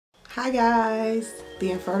Hi guys,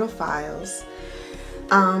 TheInfertileFiles.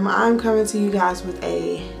 I'm coming to you guys with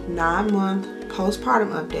a 9-month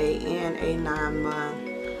postpartum update and a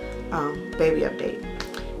 9-month baby update.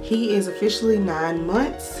 He is officially 9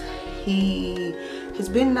 months. He has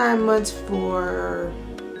been 9 months for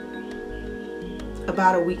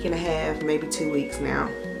about a week and a half, maybe 2 weeks now.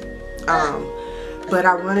 But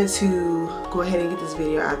I wanted to go ahead and get this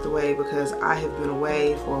video out the way because I have been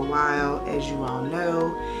away for a while, as you all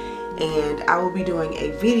know. And I will be doing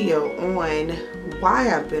a video on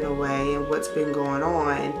why I've been away and what's been going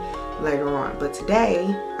on later on. But today,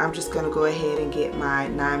 I'm just going to go ahead and get my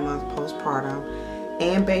 9-month postpartum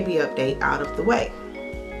and baby update out of the way.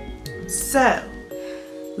 So,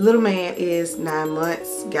 little man is 9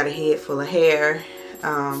 months, got a head full of hair,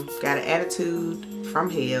 got an attitude from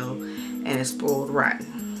hell, and is spoiled rotten.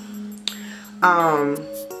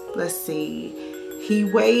 Let's see. He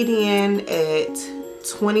weighed in at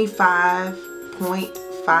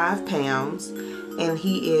 25.5 pounds and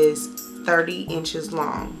he is 30 inches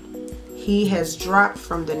long. He has dropped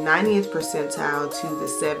from the 90th percentile to the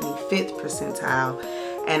 75th percentile,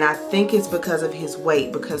 and I think it's because of his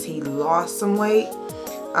weight, because he lost some weight.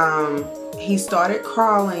 He started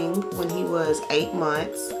crawling when he was 8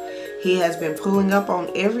 months. He has been pulling up on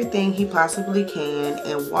everything he possibly can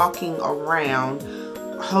and walking around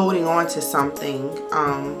holding on to something,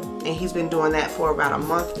 and he's been doing that for about a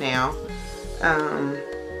month now.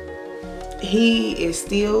 He is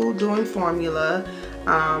still doing formula.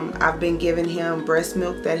 I've been giving him breast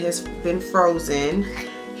milk that has been frozen.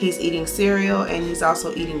 He's eating cereal, and he's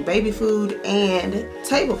also eating baby food and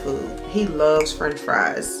table food. He loves french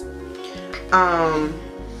fries.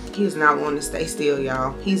 He's not wanting to stay still,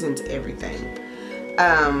 y'all. He's into everything.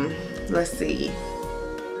 Let's see.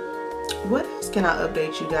 What else can I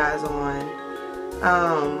update you guys on?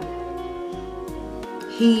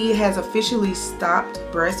 He has officially stopped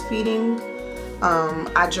breastfeeding.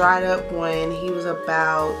 I dried up when he was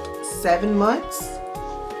about 7 months.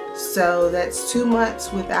 So that's 2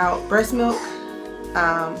 months without breast milk.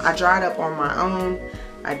 I dried up on my own.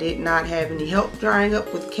 I did not have any help drying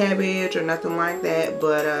up with cabbage or nothing like that.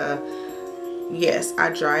 But yes,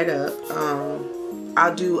 I dried up.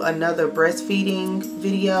 I'll do another breastfeeding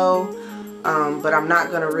video. But I'm not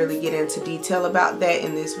going to really get into detail about that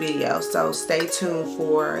in this video. So stay tuned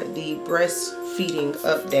for the breastfeeding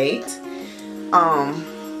update.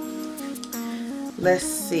 Let's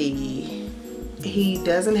see. He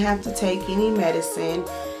doesn't have to take any medicine.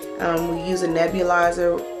 We use a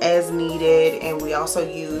nebulizer as needed, and we also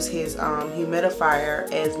use his humidifier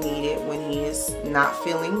as needed when he is not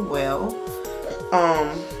feeling well.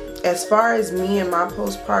 As far as me and my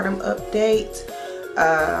postpartum update,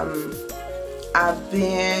 I've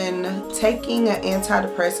been taking an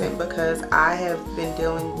antidepressant because I have been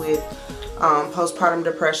dealing with postpartum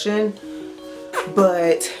depression,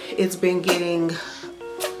 but it's been getting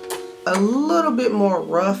a little bit more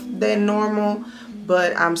rough than normal.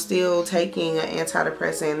 But I'm still taking an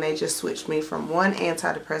antidepressant, and they just switched me from one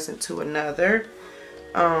antidepressant to another.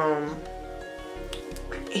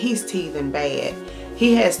 He's teething bad.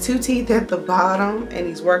 He has 2 teeth at the bottom, and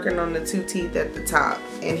he's working on the 2 teeth at the top,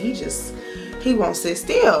 and he won't sit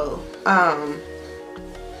still.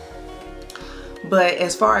 But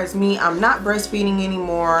as far as me, I'm not breastfeeding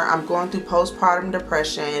anymore. I'm going through postpartum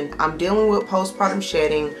depression. I'm dealing with postpartum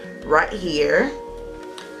shedding right here.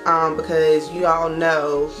 Because you all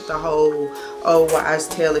know the whole old wives'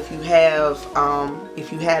 tale, if you had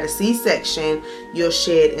a C-section, you'll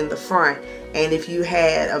shed in the front, and if you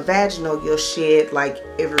had a vaginal, you'll shed like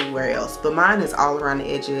everywhere else. But mine is all around the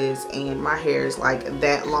edges, and my hair is like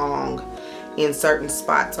that long in certain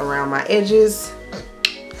spots around my edges.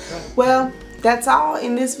 Well, that's all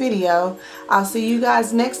in this video. I'll see you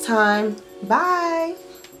guys next time. Bye.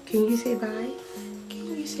 Can you say bye?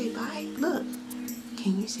 Can you say bye? Look.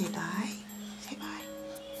 Can you say bye? Say bye.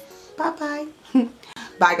 Bye-bye.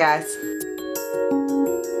 Bye, guys.